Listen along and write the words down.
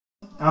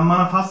I'm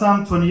Manaf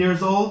Hassan, 20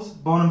 years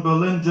old, born in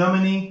Berlin,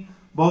 Germany,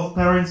 both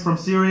parents from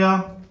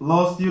Syria,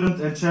 law student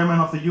and chairman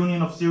of the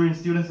Union of Syrian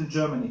Students in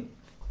Germany.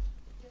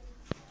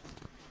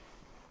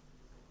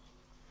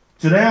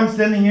 Today I'm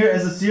standing here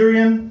as a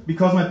Syrian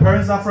because my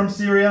parents are from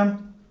Syria,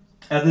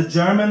 as a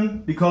German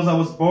because I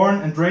was born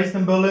and raised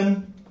in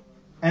Berlin,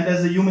 and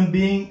as a human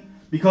being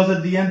because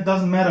at the end it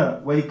doesn't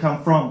matter where you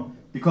come from,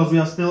 because we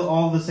are still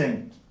all the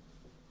same.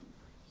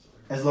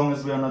 As long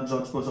as we are not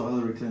George Bush or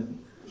Hillary Clinton.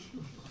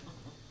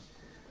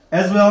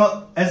 As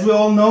we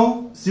all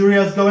know,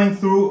 Syria is going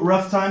through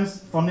rough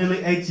times for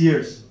nearly 8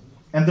 years.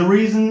 And the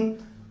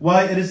reason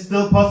why it is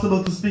still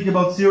possible to speak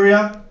about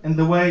Syria in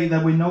the way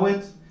that we know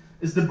it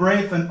is the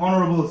brave and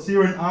honorable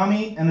Syrian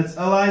army and its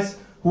allies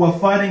who are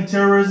fighting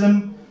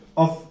terrorism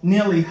of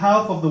nearly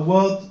half of the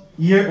world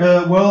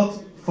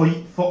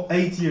for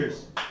 8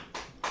 years.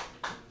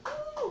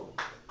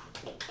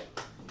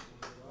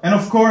 And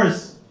of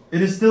course,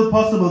 it is still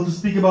possible to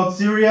speak about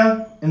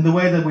Syria in the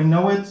way that we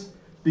know it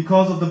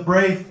because of the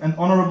brave and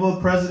honorable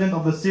president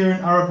of the Syrian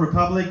Arab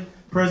Republic,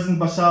 President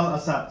Bashar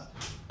al-Assad.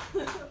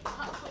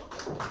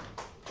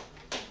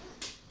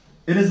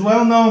 It is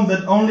well known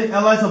that only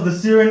allies of the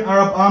Syrian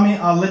Arab army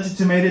are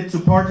legitimated to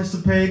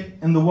participate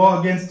in the war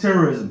against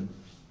terrorism.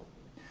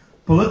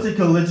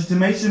 Political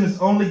legitimation is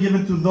only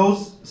given to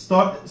those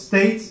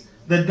states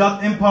that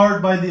got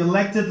empowered by the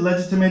elected,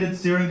 legitimated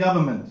Syrian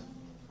government.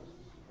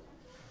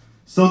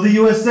 So the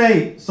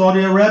USA,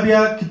 Saudi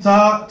Arabia,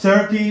 Qatar,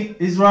 Turkey,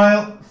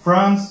 Israel,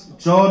 France,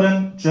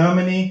 Jordan,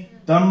 Germany,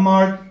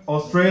 Denmark,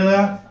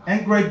 Australia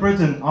and Great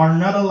Britain are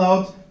not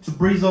allowed to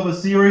breeze over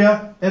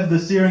Syria if the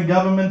Syrian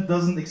government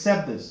doesn't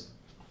accept this.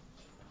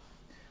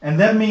 And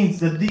that means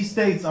that these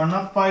states are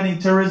not fighting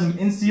terrorism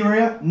in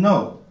Syria?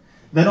 No.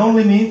 That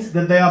only means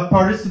that they are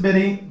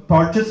participating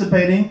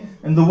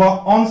in the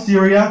war on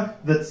Syria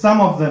that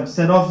some of them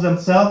set off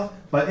themselves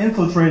by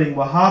infiltrating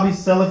Wahhabi,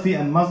 Salafi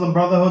and Muslim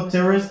Brotherhood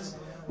terrorists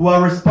who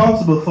are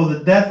responsible for the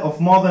death of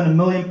more than 1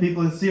 million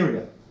people in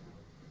Syria.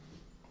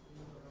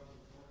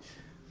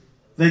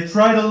 They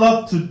tried a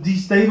lot to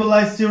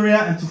destabilize Syria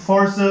and to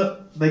force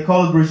they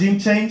call it regime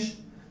change.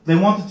 They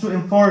wanted to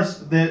enforce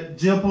their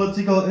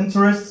geopolitical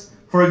interests,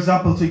 for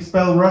example, to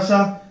expel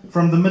Russia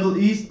from the Middle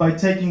East by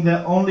taking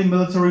their only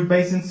military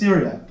base in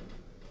Syria.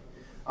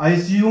 I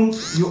assume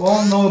you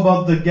all know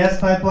about the gas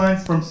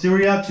pipelines from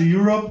Syria to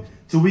Europe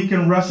to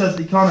weaken Russia's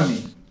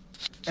economy,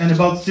 and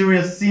about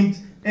Syria's seemed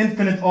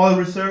infinite oil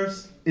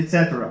reserves,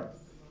 etc.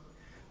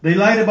 They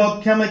lied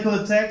about chemical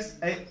attacks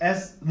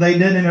as they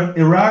did in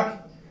Iraq,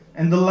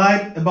 and they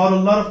lied about a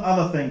lot of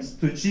other things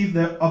to achieve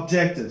their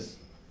objectives.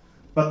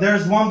 But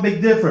there's one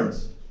big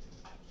difference.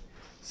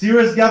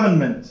 Syria's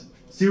government,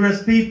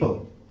 Syria's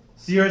people,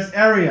 Syria's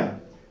area,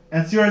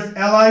 and Syria's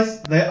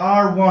allies, they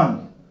are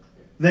one.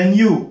 They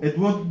knew it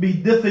would be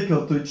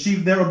difficult to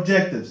achieve their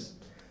objectives,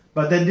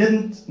 but they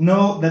didn't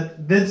know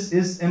that this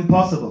is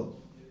impossible.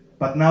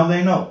 But now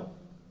they know.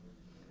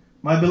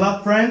 My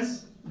beloved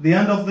friends, the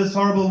end of this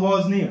horrible war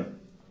is near.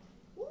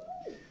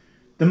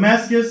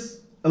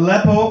 Damascus,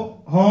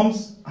 Aleppo,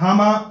 Homs,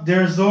 Hama,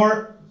 Deir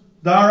ez-Zor,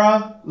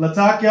 Dara,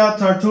 Latakia,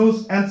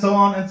 Tartus, and so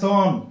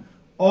on,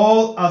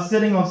 all are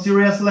sitting on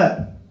Syria's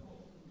lap.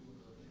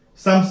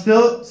 Some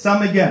still,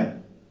 some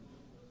again.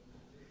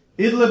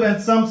 Idlib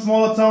and some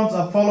smaller towns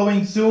are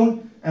following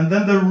soon, and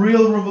then the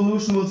real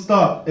revolution will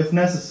start, if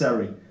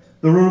necessary.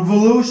 The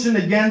revolution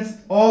against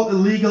all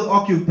illegal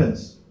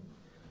occupants.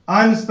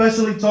 I'm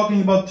especially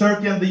talking about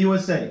Turkey and the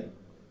USA.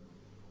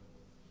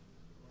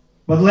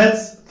 But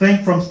let's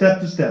think from step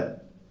to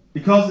step,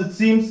 because it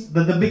seems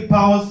that the big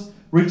powers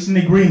reached an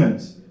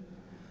agreement.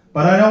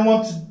 But I don't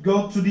want to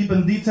go too deep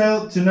in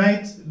detail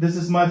tonight. This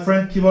is my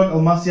friend Kivork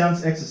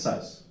Almasyan's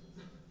exercise.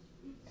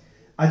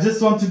 I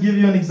just want to give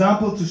you an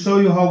example to show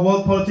you how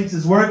world politics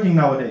is working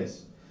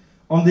nowadays,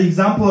 on the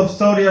example of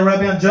Saudi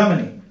Arabia and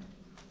Germany.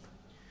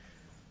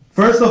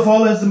 First of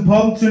all, it's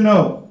important to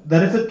know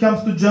that if it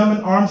comes to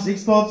German arms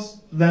exports,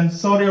 then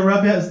Saudi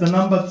Arabia is the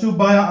 #2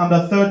 buyer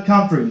under third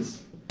countries.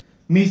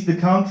 Means the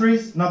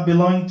countries not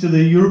belonging to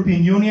the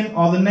European Union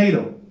or the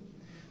NATO.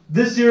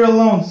 This year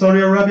alone,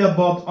 Saudi Arabia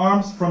bought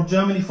arms from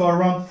Germany for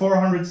around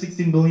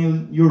 416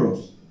 billion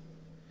euros.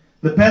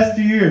 The past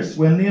 2 years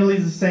were nearly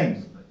the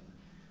same.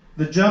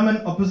 The German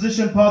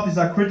opposition parties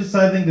are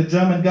criticizing the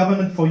German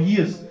government for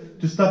years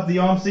to stop the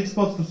arms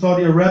exports to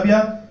Saudi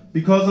Arabia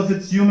because of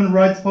its human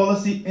rights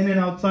policy in and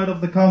outside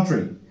of the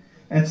country.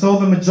 And so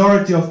the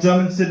majority of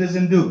German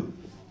citizens do.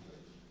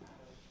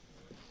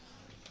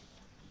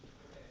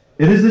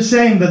 It is a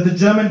shame that the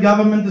German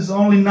government is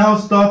only now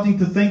starting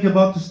to think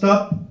about to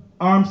stop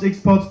arms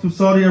exports to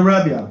Saudi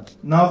Arabia,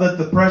 now that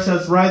the pressure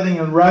is rising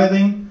and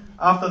rising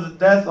after the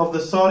death of the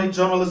Saudi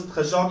journalist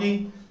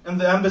Khashoggi in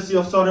the embassy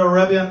of Saudi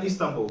Arabia in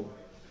Istanbul.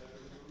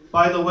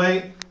 By the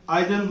way,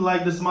 I didn't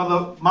like this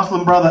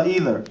Muslim brother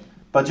either,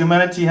 but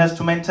humanity has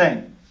to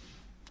maintain.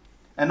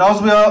 And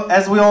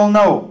as we all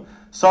know,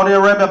 Saudi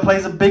Arabia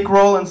plays a big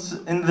role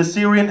in the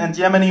Syrian and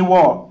Yemeni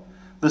war.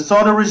 The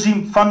Saudi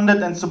regime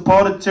funded and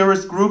supported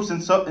terrorist groups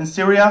in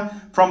Syria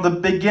from the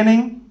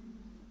beginning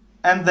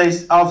and they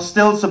are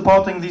still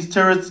supporting these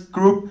terrorist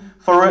group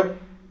for,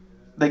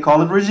 they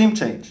call it regime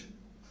change.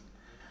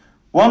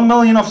 1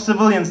 million of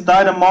civilians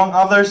died among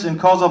others in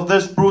cause of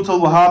this brutal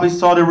Wahhabi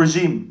Saudi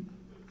regime.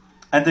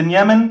 And in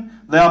Yemen,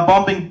 they are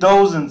bombing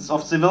dozens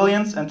of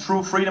civilians and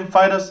true freedom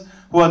fighters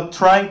who are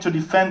trying to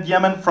defend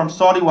Yemen from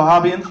Saudi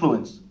Wahhabi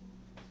influence.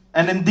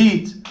 And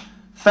indeed,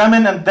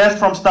 famine and death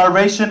from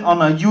starvation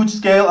on a huge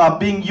scale are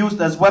being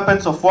used as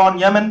weapons of war in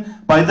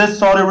Yemen by this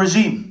Saudi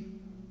regime.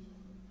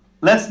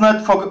 Let's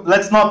not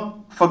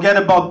forget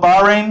about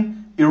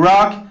Bahrain,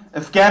 Iraq,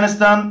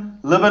 Afghanistan,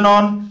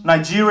 Lebanon,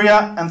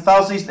 Nigeria and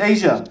Southeast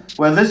Asia,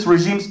 where this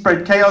regime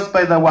spread chaos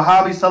by the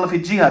Wahhabi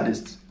Salafi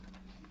jihadists.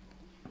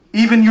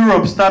 Even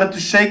Europe started to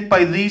shake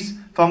by these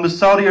from the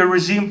Saudi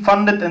regime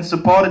funded and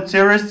supported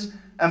terrorists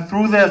and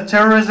through their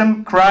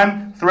terrorism,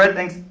 crime, threat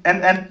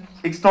and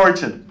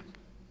extortion.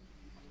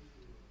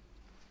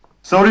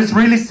 So it is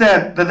really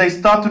sad that they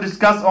start to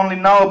discuss only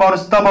now about a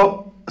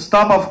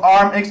stop of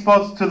arms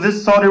exports to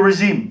this Saudi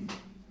regime.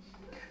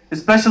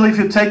 Especially if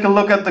you take a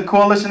look at the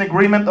coalition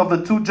agreement of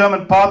the two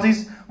German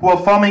parties who are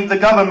forming the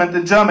government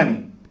in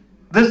Germany.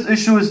 This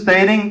issue is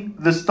stating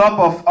the stop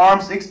of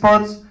arms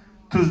exports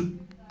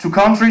to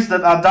countries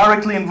that are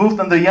directly involved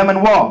in the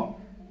Yemen war.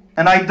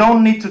 And I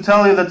don't need to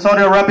tell you that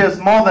Saudi Arabia is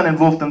more than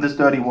involved in this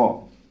dirty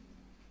war.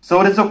 So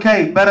it is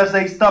okay, better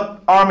they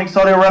stop arming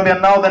Saudi Arabia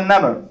now than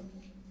never.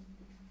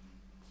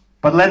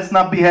 But let's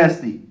not be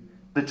hasty.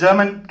 The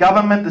German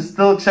government is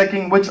still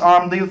checking which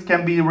arms deals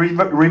can be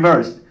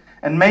reversed.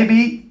 And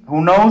maybe,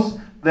 who knows,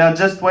 they are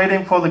just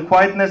waiting for the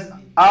quietness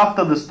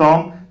after the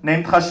storm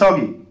named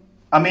Khashoggi.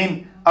 I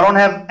mean, I don't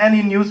have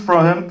any news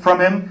from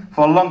him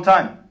for a long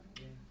time.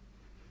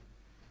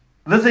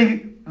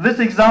 This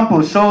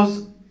example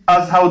shows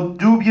us how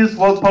dubious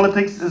world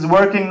politics is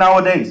working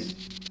nowadays.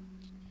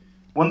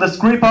 When the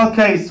Skripal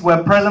case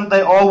were present,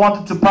 they all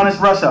wanted to punish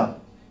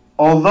Russia,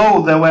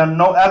 although there were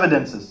no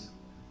evidences.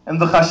 In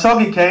the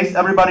Khashoggi case,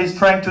 everybody is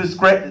trying to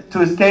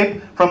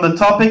escape from the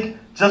topic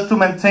just to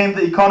maintain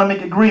the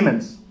economic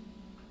agreements.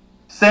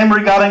 Same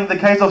regarding the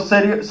case of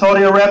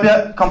Saudi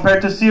Arabia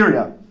compared to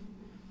Syria.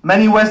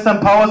 Many Western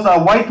powers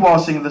are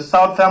whitewashing the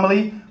Saud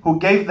family who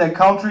gave their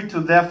country to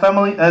their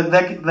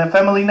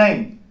family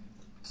name.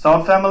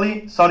 Saud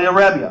family, Saudi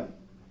Arabia.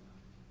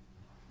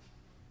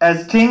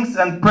 As kings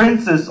and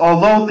princes,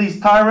 although these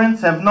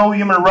tyrants have no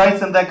human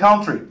rights in their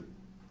country.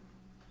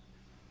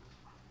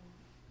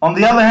 On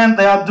the other hand,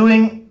 they are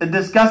doing a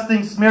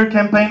disgusting smear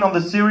campaign on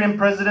the Syrian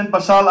President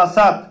Bashar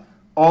al-Assad,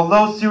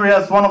 although Syria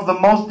is one of the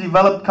most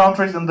developed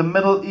countries in the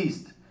Middle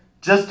East,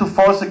 just to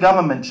force a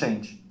government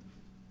change.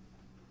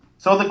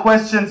 So the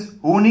questions,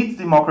 who needs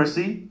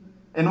democracy?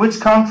 In which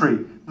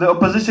country the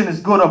opposition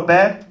is good or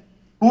bad?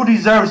 Who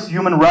deserves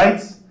human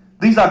rights?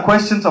 These are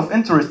questions of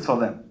interest for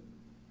them.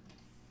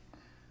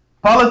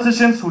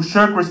 Politicians who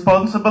shirk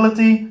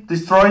responsibility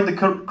destroy the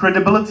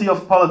credibility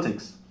of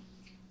politics.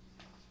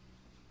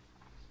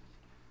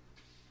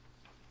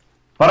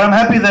 But I'm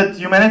happy that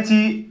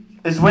humanity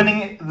is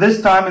winning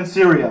this time in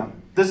Syria.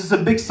 This is a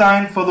big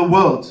sign for the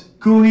world.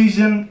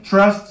 Cohesion,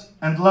 trust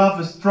and love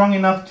is strong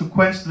enough to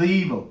quench the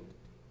evil.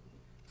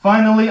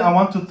 Finally, I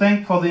want to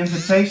thank for the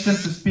invitation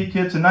to speak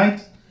here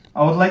tonight.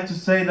 I would like to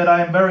say that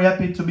I am very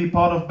happy to be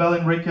part of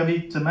Berlin,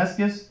 Reykjavik,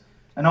 Damascus,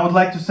 and I would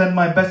like to send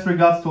my best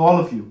regards to all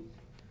of you.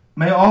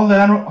 May all the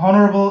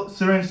honorable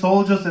Syrian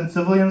soldiers and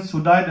civilians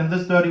who died in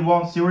this dirty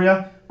war in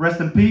Syria rest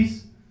in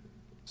peace.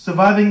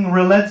 Surviving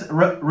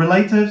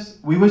relatives,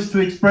 we wish to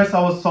express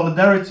our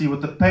solidarity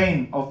with the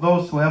pain of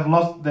those who have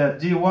lost their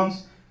dear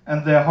ones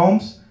and their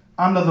homes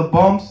under the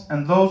bombs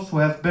and those who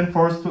have been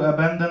forced to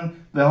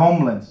abandon their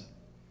homelands.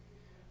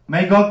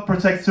 May God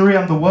protect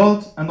Syria and the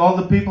world and all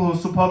the people who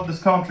support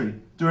this country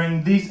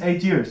during these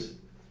 8 years.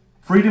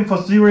 Freedom for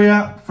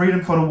Syria,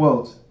 freedom for the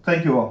world.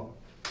 Thank you all.